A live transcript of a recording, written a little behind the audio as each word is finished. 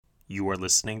You are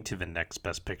listening to the Next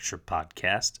Best Picture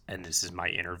podcast, and this is my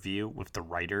interview with the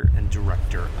writer and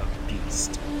director of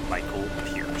Beast, Michael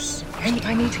Pearce. I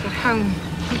need to get home.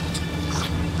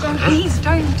 Please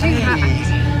don't do that.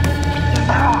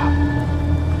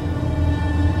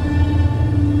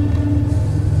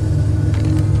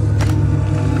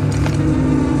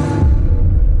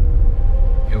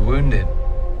 You're wounded.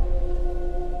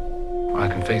 I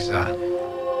can fix that.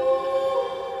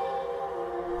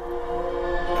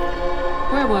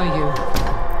 Where were you?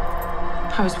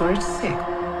 I was worried sick.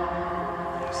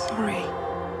 I'm sorry.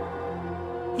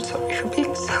 I'm sorry for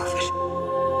being selfish.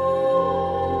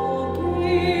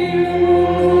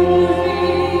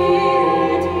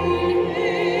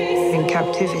 In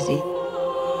captivity,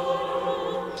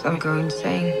 some go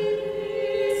insane.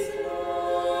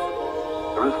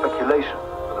 There is speculation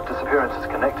that the disappearance is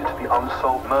connected to the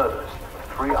unsolved murders of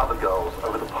 3 other girls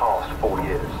over the past 4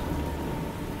 years.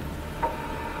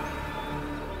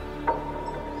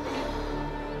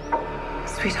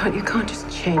 Sweetheart, you can't just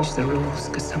change the rules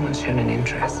because someone's shown an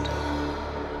interest.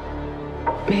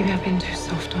 Maybe I've been too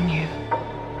soft on you.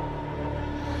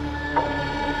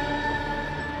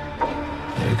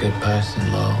 You're a good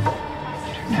person, Lo.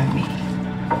 You don't know me.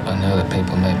 I know that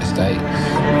people make mistakes.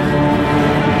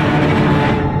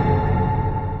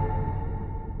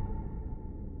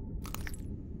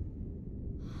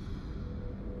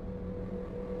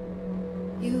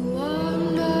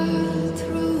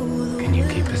 Can you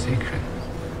keep a secret?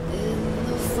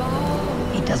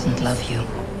 He doesn't love you.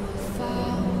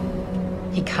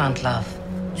 He can't love.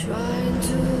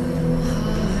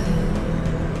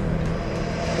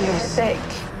 You're sick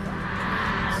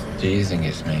Do you think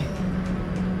it's me?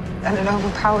 and it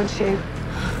overpowered you.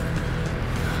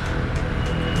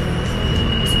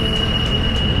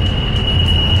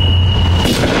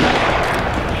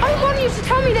 I want you to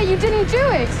tell me that you didn't do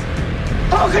it.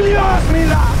 How can you ask me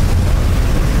that?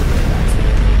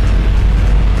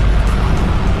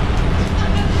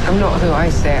 I'm not who I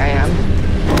say I am.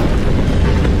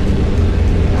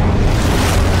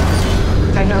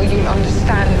 I know you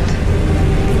understand.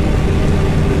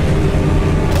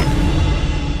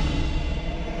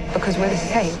 Because we're the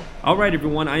same. All right,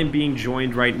 everyone, I am being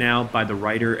joined right now by the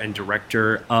writer and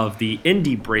director of the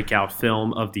indie breakout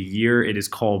film of the year. It is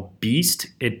called Beast.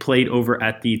 It played over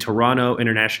at the Toronto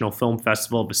International Film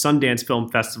Festival, the Sundance Film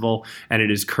Festival, and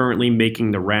it is currently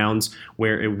making the rounds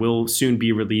where it will soon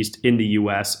be released in the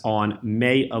U.S. on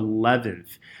May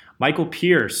 11th. Michael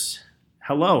Pearce,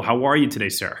 hello. How are you today,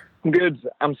 sir? Good.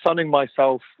 I'm sunning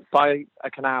myself by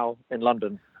a canal in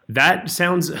London. That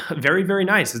sounds very, very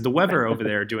nice. Is the weather over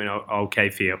there doing okay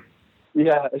for you?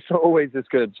 Yeah, it's always this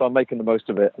good, so I'm making the most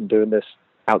of it and doing this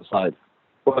outside,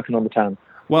 working on the tan.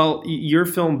 Well, your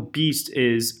film Beast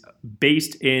is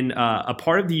based in a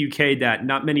part of the UK that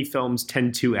not many films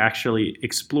tend to actually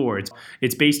explore.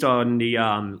 It's based on the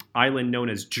island known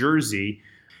as Jersey.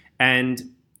 And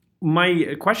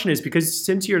my question is, because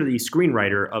since you're the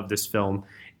screenwriter of this film,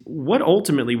 what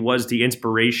ultimately was the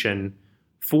inspiration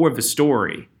for the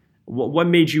story? What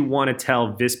made you want to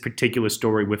tell this particular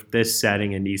story with this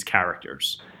setting and these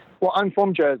characters? Well, I'm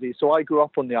from Jersey, so I grew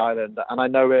up on the island and I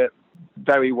know it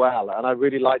very well. And I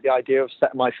really like the idea of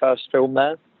setting my first film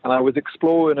there. And I was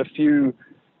exploring a few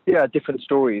different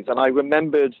stories. And I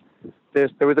remembered there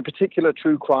was a particular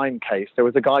true crime case. There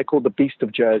was a guy called the Beast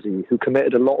of Jersey who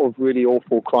committed a lot of really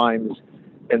awful crimes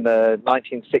in the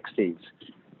 1960s.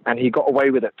 And he got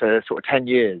away with it for sort of 10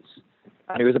 years.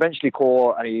 And he was eventually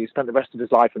caught and he spent the rest of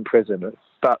his life in prison.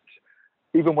 But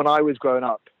even when I was growing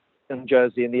up in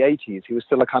Jersey in the 80s, he was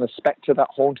still a kind of spectre that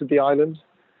haunted the island.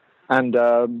 And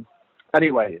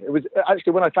anyway, it was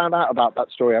actually when I found out about that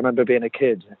story, I remember being a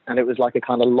kid and it was like a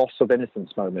kind of loss of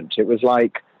innocence moment. It was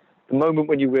like the moment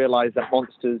when you realize that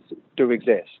monsters do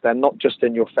exist. They're not just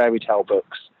in your fairy tale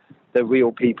books. They're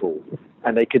real people.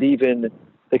 And they could be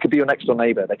your next door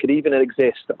neighbor. They could even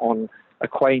exist on a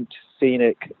quaint,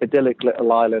 scenic, idyllic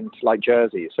little island like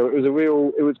Jersey. So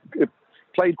it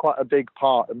played quite a big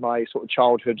part in my sort of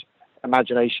childhood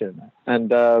imagination.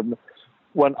 And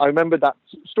when I remember that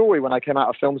story when I came out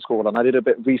of film school and I did a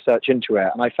bit of research into it,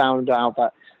 and I found out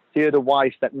that he had a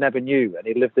wife that never knew, and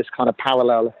he lived this kind of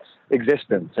parallel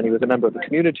existence, and he was a member of the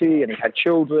community, and he had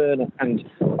children, and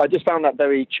I just found that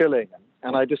very chilling.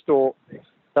 And I just thought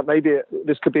that maybe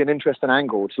this could be an interesting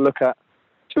angle to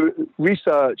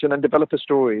research and then develop a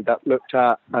story that looked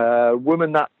at a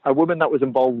woman that was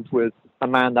involved with a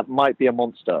man that might be a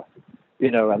monster,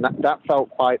 and that felt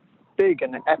quite big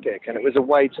and epic, and it was a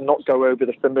way to not go over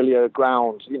the familiar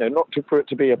ground, not for it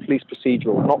to be a police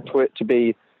procedural, not for it to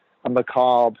be a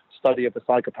macabre study of a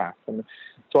psychopath. And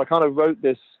so I kind of wrote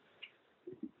this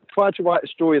tried to write a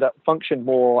story that functioned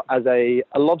more as a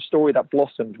love story that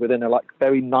blossomed within a like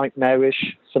very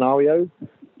nightmarish scenario.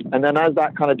 And then as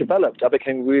that kind of developed, I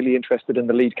became really interested in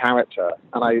the lead character.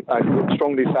 And I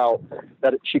strongly felt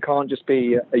that she can't just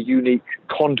be a unique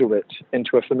conduit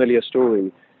into a familiar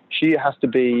story. It has to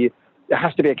be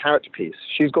a character piece.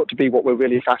 She's got to be what we're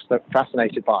really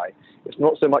fascinated by. It's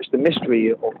not so much the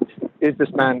mystery of is this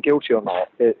man guilty or not?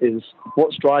 It is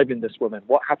what's driving this woman?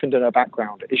 What happened in her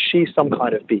background? Is she some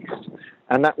kind of beast?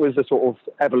 And that was the sort of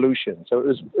evolution. So it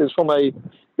was from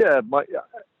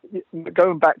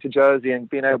going back to Jersey and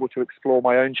being able to explore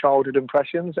my own childhood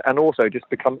impressions, and also just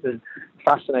become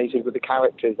fascinated with the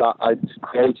characters that I'd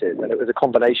created. And it was a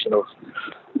combination of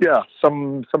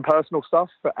some personal stuff,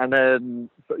 and then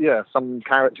some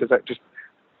characters that just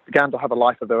began to have a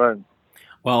life of their own.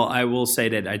 Well, I will say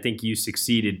that I think you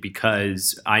succeeded,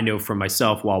 because I know for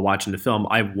myself while watching the film,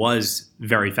 I was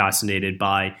very fascinated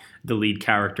by the lead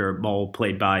character, Mole,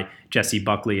 played by Jessie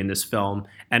Buckley in this film.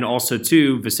 And also,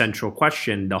 too, the central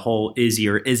question, the whole is he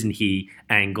or isn't he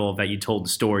angle that you told the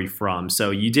story from. So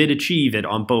you did achieve it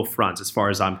on both fronts as far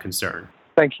as I'm concerned.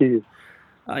 Thank you.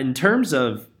 In terms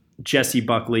of Jessie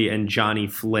Buckley and Johnny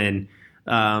Flynn,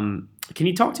 can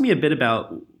you talk to me a bit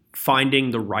about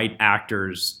finding the right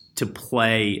actors to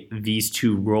play these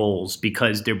two roles,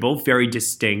 because they're both very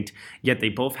distinct, yet they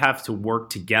both have to work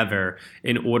together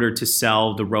in order to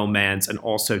sell the romance and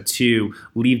also to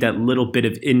leave that little bit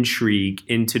of intrigue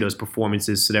into those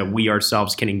performances so that we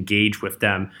ourselves can engage with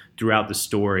them throughout the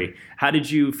story. How did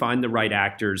you find the right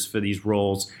actors for these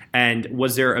roles? And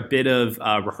was there a bit of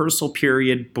a rehearsal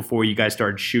period before you guys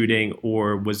started shooting,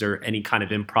 or was there any kind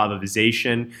of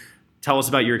improvisation? Tell us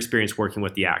about your experience working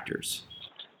with the actors.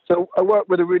 So I worked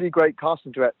with a really great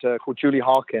casting director called Julie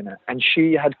Harkin, and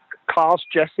she had cast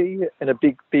Jessie in a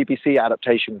big BBC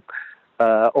adaptation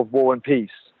of War and Peace.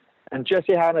 And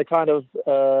Jessie had a kind of,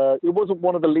 it wasn't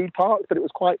one of the lead parts, but it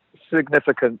was quite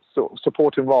significant sort of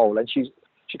supporting role. And she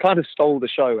kind of stole the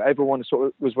show. Everyone sort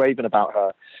of was raving about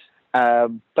her.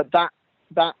 But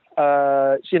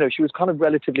she was kind of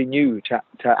relatively new to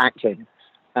acting.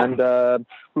 And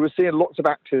we were seeing lots of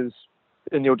actors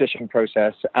in the audition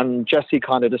process, and Jessie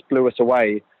kind of just blew us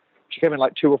away. She came in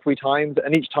like 2 or 3 times,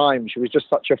 and each time she was just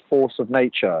such a force of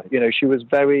nature.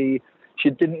 She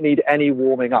didn't need any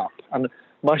warming up. And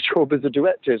my job as a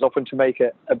director is often to make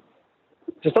it,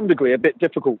 to some degree, a bit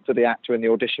difficult for the actor in the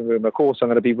audition room. Of course, I'm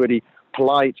going to be really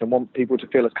polite and want people to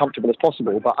feel as comfortable as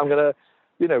possible, but I'm going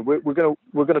to, we're going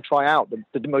to try out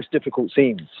the most difficult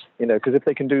scenes, because if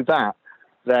they can do that,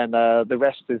 then the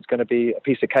rest is going to be a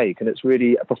piece of cake. And it's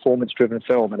really a performance-driven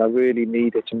film, and I really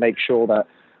needed to make sure that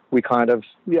we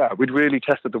we'd really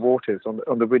tested the waters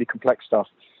on the really complex stuff.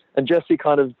 And Jessie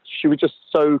she was just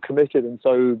so committed and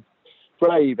so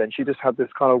brave, and she just had this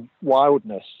kind of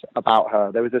wildness about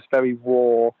her. There was this very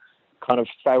raw, kind of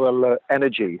feral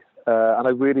energy, and I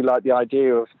really liked the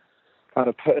idea of kind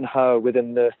of putting her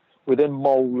within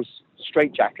Mole's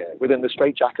straitjacket, within the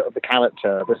straitjacket of the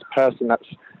character, this person that's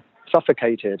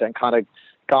suffocated and kind of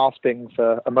gasping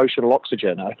for emotional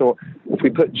oxygen. I thought if we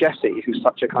put Jessie, who's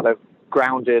such a kind of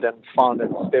grounded and fun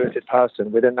and spirited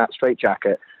person, within that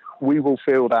straitjacket, we will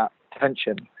feel that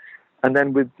tension. And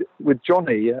then with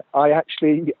Johnny, I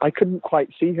couldn't quite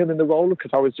see him in the role,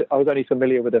 because I was only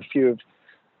familiar with a few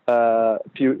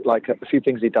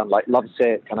things he'd done, like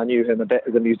Lovesick, and I knew him a bit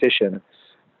as a musician.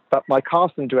 But my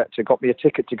casting director got me a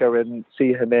ticket to go and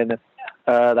see him in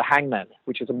The Hangman,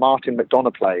 which is a Martin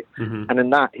McDonagh play. Mm-hmm. And in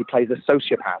that, he plays a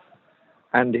sociopath.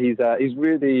 And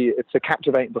it's a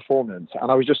captivating performance.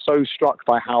 And I was just so struck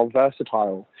by how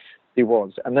versatile he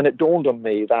was. And then it dawned on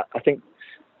me that I think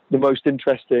the most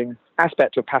interesting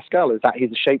aspect of Pascal is that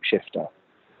he's a shapeshifter.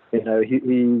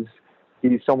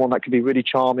 He's someone that can be really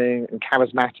charming and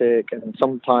charismatic, and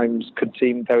sometimes could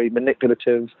seem very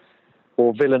manipulative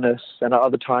or villainous, and at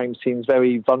other times seems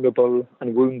very vulnerable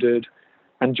and wounded.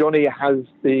 And Johnny has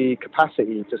the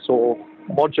capacity to sort of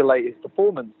modulate his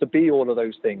performance to be all of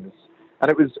those things.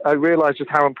 And I realized just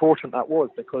how important that was,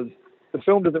 because the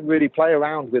film doesn't really play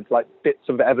around with like bits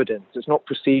of evidence. It's not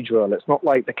procedural. It's not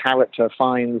like the character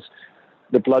finds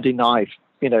the bloody knife,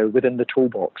 within the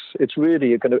toolbox. It's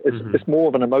really it's more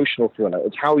of an emotional thriller.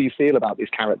 It's how you feel about these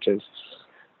characters.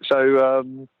 So,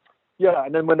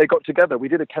 and then when they got together, we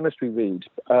did a chemistry read,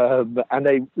 and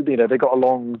they got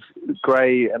along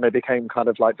great, and they became kind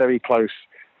of like very close.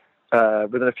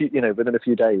 Within a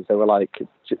few days, they were like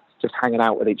just hanging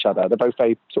out with each other. They're both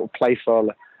very sort of playful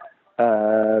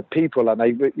people, and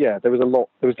there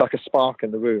was like a spark in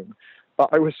the room. But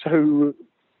I was so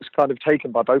kind of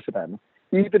taken by both of them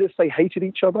even if they hated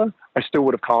each other, I still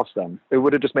would have cast them. It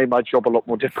would have just made my job a lot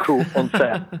more difficult on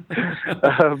set.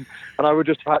 And I would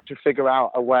just have to figure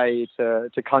out a way to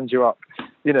conjure up,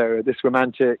 this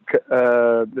romantic,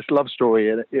 this love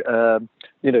story,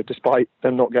 despite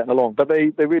them not getting along. But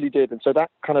they really did. And so that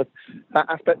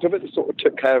aspect of it sort of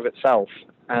took care of itself.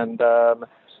 And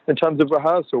in terms of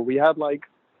rehearsal, we had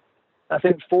I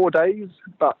think 4 days,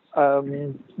 but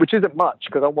which isn't much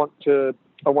because I want to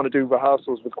do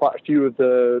rehearsals with quite a few of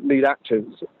the lead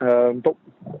actors. But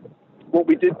what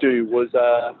we did do was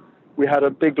we had a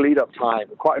big lead-up time,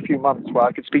 quite a few months, where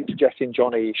I could speak to Jesse and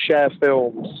Johnny, share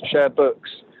films, share books.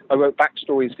 I wrote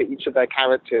backstories for each of their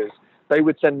characters. They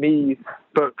would send me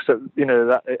books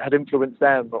that had influenced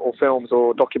them, or films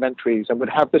or documentaries, and would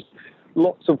have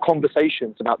lots of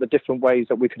conversations about the different ways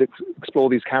that we could explore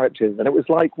these characters. And it was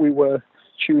like we were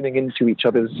tuning into each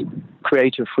other's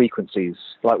creative frequencies.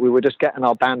 Like we were just getting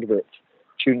our bandwidth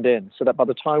tuned in, so that by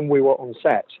the time we were on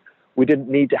set, we didn't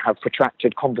need to have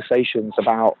protracted conversations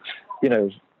about,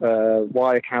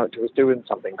 why a character was doing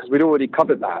something, because we'd already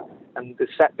covered that. And the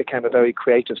set became a very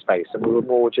creative space, and we were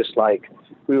more just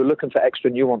we were looking for extra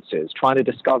nuances, trying to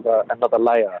discover another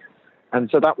layer. And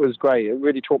so that was great. It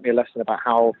really taught me a lesson about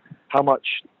how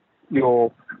much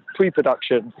your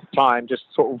pre-production time, just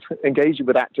sort of engaging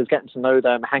with actors, getting to know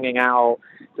them, hanging out,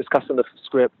 discussing the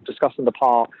script, discussing the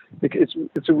part.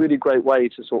 It's a really great way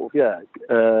to sort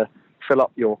of, fill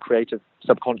up your creative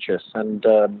subconscious and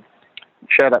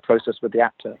share that process with the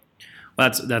actor.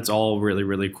 That's all really,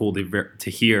 really cool to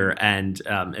hear. And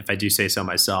if I do say so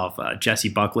myself, Jessie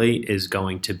Buckley is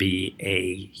going to be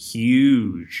a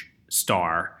huge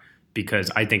star,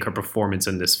 because I think her performance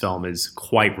in this film is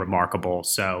quite remarkable.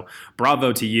 So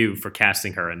bravo to you for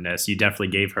casting her in this. You definitely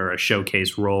gave her a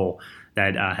showcase role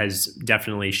that has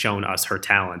definitely shown us her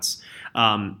talents.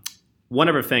 One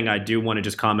other thing I do want to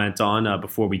just comment on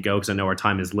before we go, because I know our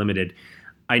time is limited.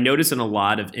 I notice in a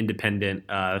lot of independent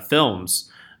films,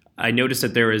 I noticed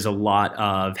that there is a lot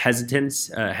of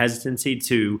hesitancy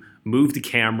to move the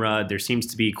camera. There seems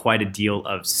to be quite a deal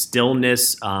of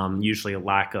stillness, usually a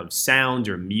lack of sound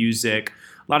or music.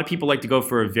 A lot of people like to go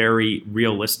for a very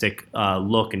realistic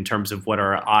look in terms of what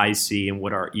our eyes see and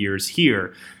what our ears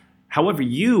hear. However,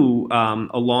 you,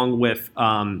 along with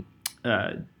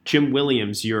Jim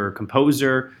Williams, your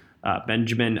composer,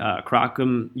 Benjamin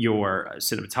Crockham, your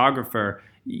cinematographer,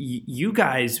 you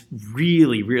guys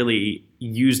really, really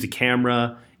use the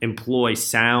camera, employ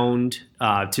sound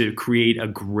to create a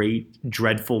great,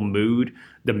 dreadful mood.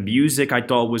 The music I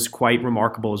thought was quite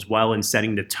remarkable as well in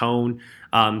setting the tone.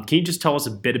 Can you just tell us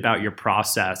a bit about your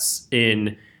process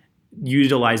in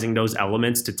utilizing those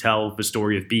elements to tell the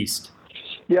story of Beast?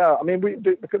 Yeah, I mean,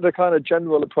 the kind of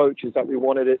general approach is that we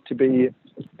wanted it to be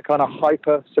a kind of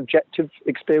hyper-subjective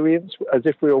experience, as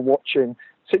if we were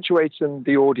situating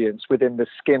the audience within the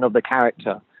skin of the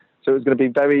character. So it was going to be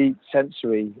very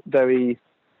sensory, very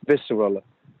visceral,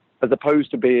 as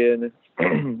opposed to being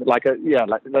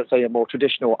let's say a more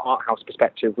traditional art house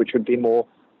perspective, which would be more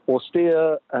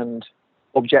austere and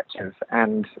objective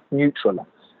and neutral.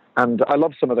 And I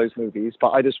love some of those movies, but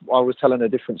I was telling a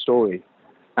different story.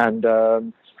 And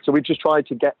so we just tried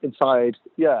to get inside,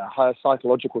 her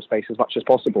psychological space as much as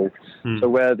possible. So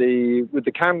with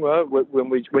the camera,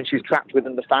 when she's trapped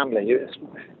within the family, it's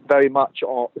very much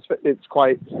it's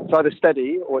either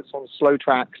steady or it's on slow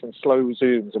tracks and slow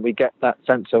zooms, and we get that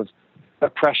sense of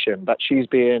oppression, that she's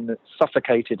being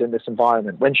suffocated in this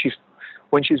environment. When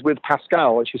she's with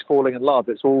Pascal and she's falling in love,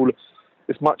 it's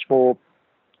much more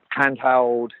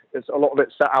handheld. It's a lot of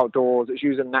it set outdoors. It's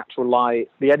using natural light.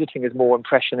 The editing is more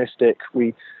impressionistic.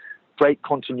 We break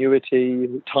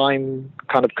continuity. Time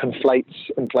kind of conflates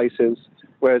in places.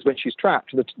 Whereas when she's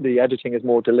trapped, the editing is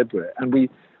more deliberate. And we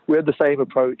had the same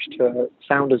approach to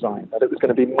sound design, that it was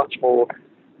going to be much more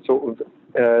sort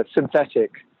of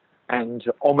synthetic and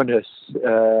ominous,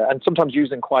 and sometimes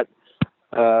using quite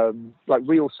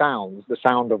real sounds, the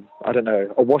sound of, I don't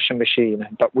know, a washing machine,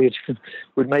 but we'd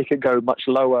make it go much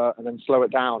lower and then slow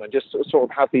it down, and just sort of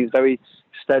have these very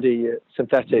steady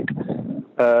synthetic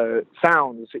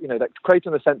sounds, that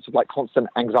creating a sense of constant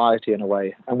anxiety in a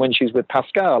way. And when she's with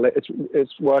Pascal,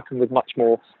 it's working with much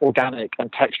more organic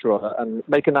and textural, and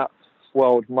making that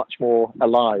world much more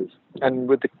alive. And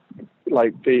with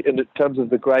in terms of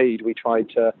the grade, we tried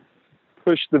to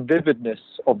push the vividness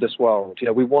of this world.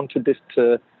 We wanted this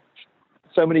to,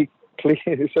 so many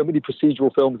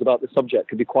procedural films about this subject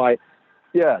could be quite,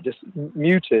 just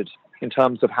muted in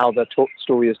terms of how the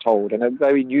story is told, and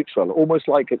very neutral, almost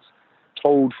like it's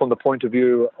told from the point of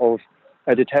view of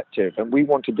a detective. And we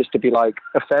wanted this to be like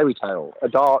a fairy tale, a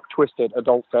dark, twisted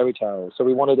adult fairy tale. So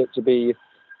we wanted it to be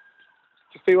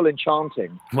to feel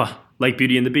enchanting. Well, like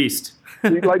Beauty and the Beast.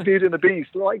 Like Beauty and the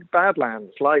Beast, like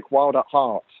Badlands, like Wild at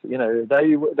Heart. You know,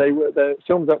 they were the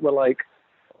films that were like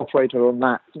operated on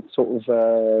that sort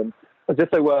of as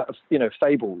if they were, you know,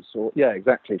 fables or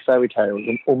exactly, fairy tales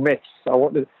or myths. I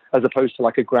wanted, as opposed to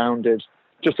like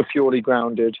just a purely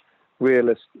grounded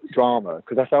realist drama,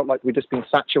 because I felt like we'd just been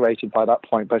saturated by that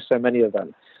point by so many of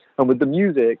them. And with the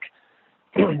music,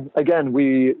 again,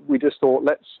 we just thought,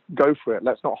 let's go for it.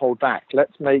 Let's not hold back.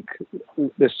 Let's make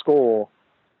this score,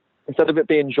 instead of it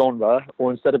being genre,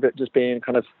 or instead of it just being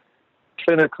kind of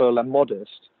clinical and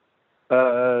modest,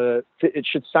 it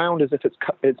should sound as if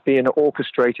it's being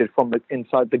orchestrated from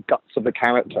inside the guts of the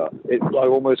character. I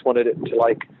almost wanted it to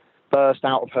like burst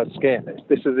out of her skin.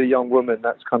 This is a young woman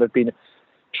that's kind of been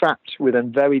trapped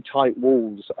within very tight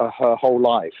walls her whole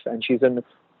life, and she's in,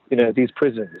 you know, these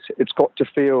prisons. It's got to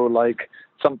feel like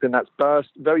something that's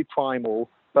very primal,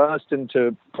 burst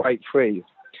into break free,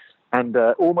 and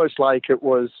almost like it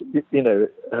was, you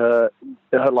know,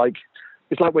 like,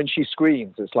 it's like when she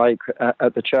screams. It's like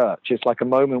at the church. It's like a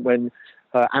moment when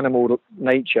animal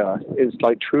nature is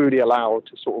like truly allowed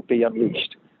to sort of be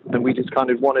unleashed, and we just kind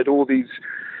of wanted all these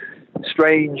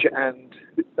strange and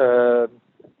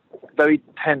very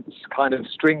tense kind of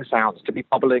string sounds to be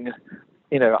bubbling,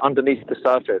 you know, underneath the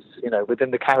surface, you know,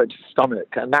 within the character's stomach.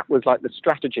 And that was like the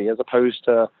strategy, as opposed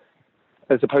to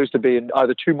being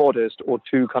either too modest or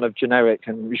too kind of generic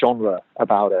and genre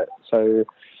about it. So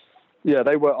yeah,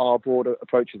 they were our broader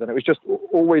approaches. And it was just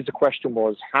always the question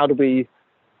was, how do we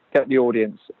get the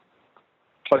audience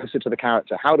closer to the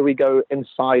character? How do we go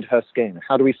inside her skin?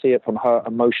 How do we see it from her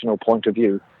emotional point of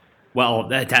view? Well,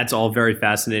 that's all very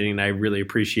fascinating, and I really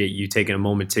appreciate you taking a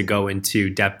moment to go into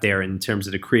depth there in terms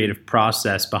of the creative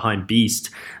process behind Beast.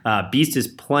 Beast is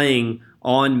playing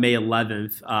on May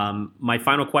 11th. My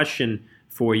final question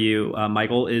for you,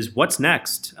 Michael, is what's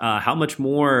next? How much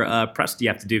more press do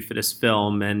you have to do for this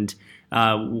film, and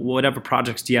whatever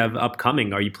projects do you have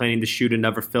upcoming? Are you planning to shoot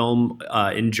another film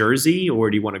in Jersey, or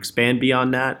do you want to expand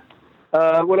beyond that?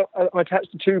 Well, I'm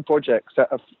attached to two projects that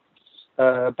are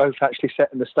both actually set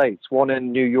in the States, one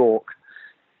in New York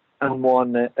and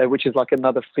one which is like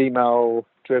another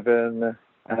female-driven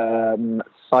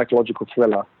psychological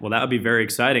thriller. Well, that would be very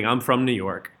exciting. I'm from New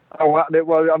York. Oh,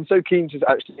 well, I'm so keen to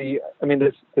actually, I mean,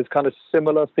 there's kind of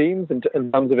similar themes in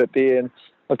terms of it being,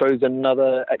 I suppose,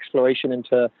 another exploration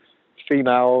into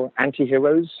female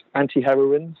anti-heroines,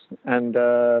 and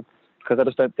because I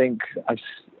just don't think,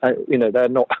 you know, they're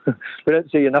not, we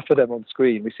don't see enough of them on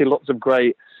screen. We see lots of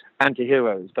great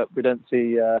anti-heroes, but we don't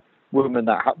see women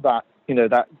that have that, you know,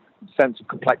 that sense of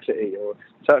complexity, or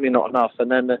certainly not enough. And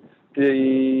then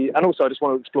and also I just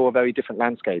want to explore a very different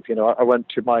landscape. You know, I went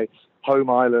to my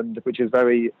home island, which is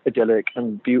very idyllic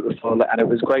and beautiful, and it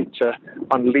was great to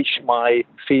unleash my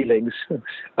feelings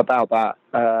about that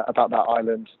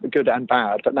island, good and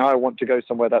bad. But now I want to go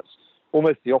somewhere that's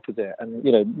almost the opposite. And,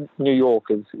 you know, New York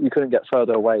you couldn't get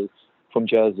further away from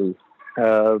Jersey.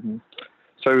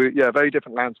 So yeah, very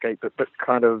different landscape, but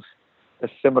kind of a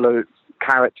similar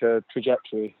character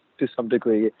trajectory to some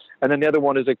degree. And then the other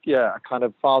one is a kind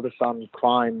of father-son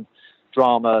crime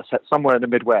drama set somewhere in the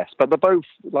Midwest. But they're both,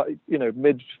 like, you know,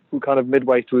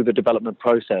 midway through the development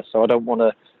process. So I don't want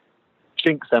to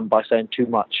jinx them by saying too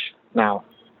much now.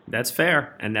 That's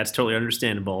fair, and that's totally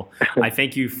understandable. I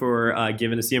thank you for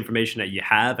giving us the information that you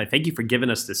have. I thank you for giving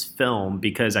us this film,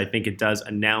 because I think it does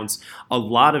announce a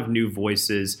lot of new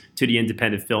voices to the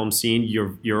independent film scene,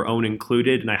 your own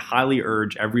included. And I highly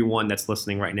urge everyone that's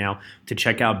listening right now to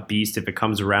check out Beast if it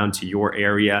comes around to your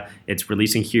area. It's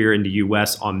releasing here in the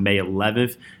U.S. on May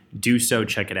 11th. Do so,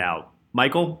 check it out.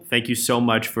 Michael, thank you so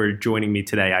much for joining me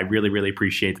today. I really, really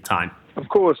appreciate the time. Of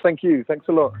course, thank you. Thanks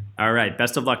a lot. All right,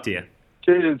 best of luck to you.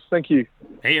 Cheers. Thank you.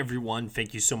 Hey everyone,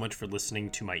 thank you so much for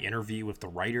listening to my interview with the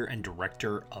writer and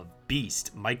director of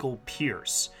Beast, Michael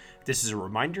Pearce. This is a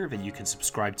reminder that you can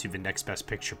subscribe to the Next Best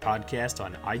Picture podcast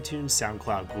on iTunes,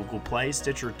 SoundCloud, Google Play,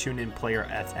 Stitcher, TuneIn, Player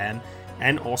FM,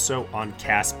 and also on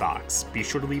CastBox. Be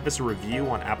sure to leave us a review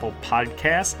on Apple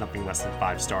Podcasts. Nothing less than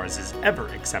 5 stars is ever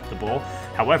acceptable.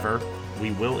 However,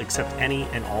 we will accept any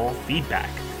and all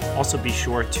feedback. Also, be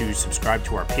sure to subscribe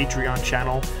to our Patreon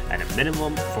channel. At a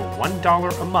minimum for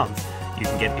 $1 a month, you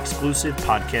can get exclusive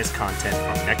podcast content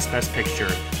from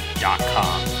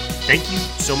nextbestpicture.com. Thank you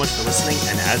so much for listening,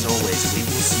 and as always, we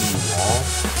will see you all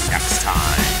next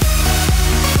time.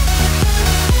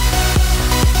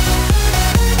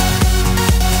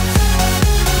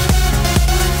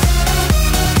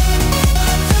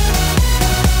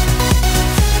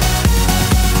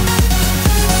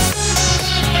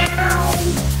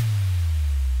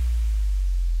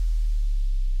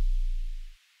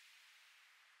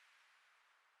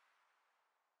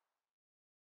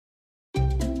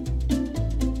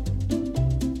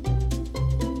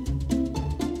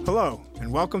 Hello,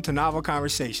 and welcome to Novel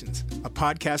Conversations, a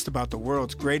podcast about the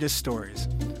world's greatest stories.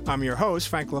 I'm your host,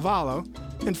 Frank Lavallo,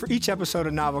 and for each episode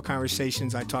of Novel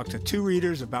Conversations, I talk to two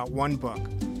readers about one book.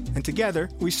 And together,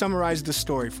 we summarize the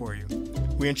story for you.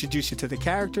 We introduce you to the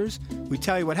characters, we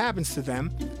tell you what happens to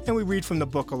them, and we read from the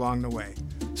book along the way.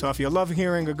 So if you love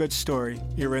hearing a good story,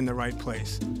 you're in the right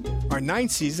place. Our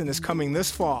 9th season is coming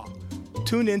this fall.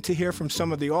 Tune in to hear from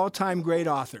some of the all-time great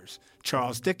authors,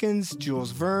 Charles Dickens,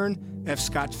 Jules Verne, F.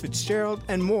 Scott Fitzgerald,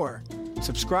 and more.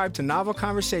 Subscribe to Novel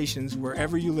Conversations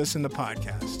wherever you listen to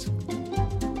podcasts.